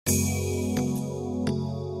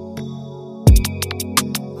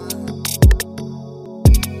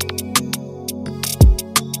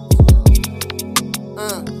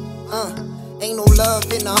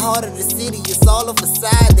part of the city, it's all a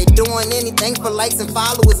facade. They doing anything for likes and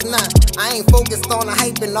followers, nah. I ain't focused on the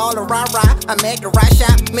hype and all the rah-rah. I'm at the right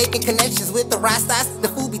shop, making connections with the Rastas. The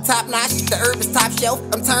food be top notch, the herb is top shelf.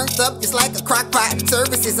 I'm turned up just like a crock pot.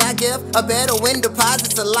 Services I give are better when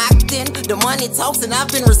deposits are locked in. The money talks and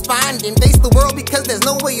I've been responding. Face the world because there's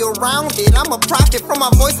no way around it. I'm a prophet from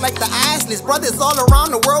my voice like the Isless. Brothers all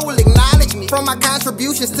around the world will acknowledge me. From my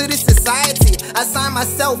contributions to this society, I signed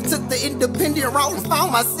myself, took the independent route and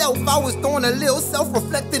found myself. I was doing a little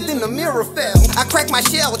self-reflected in the mirror fell. I crack my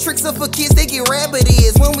shell, tricks up for kids, they get rabbit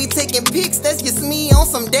ears. When we taking pics, that's just me on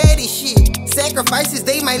some daddy shit. Sacrifices,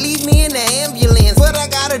 they might leave me in the ambulance. What I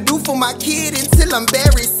gotta do for my kid until I'm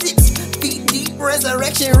buried 6 feet deep,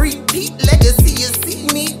 resurrection repeat. Legacy, you see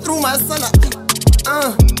me through my son.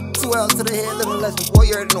 2 L's to the head, living legend. Boy,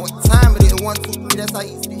 you already know what time it is. 1, 2, 3, that's how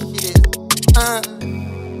easy this shit is.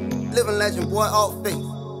 Living legend, boy, all faith.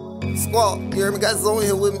 Squad, you heard me, guys on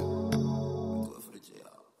here with me.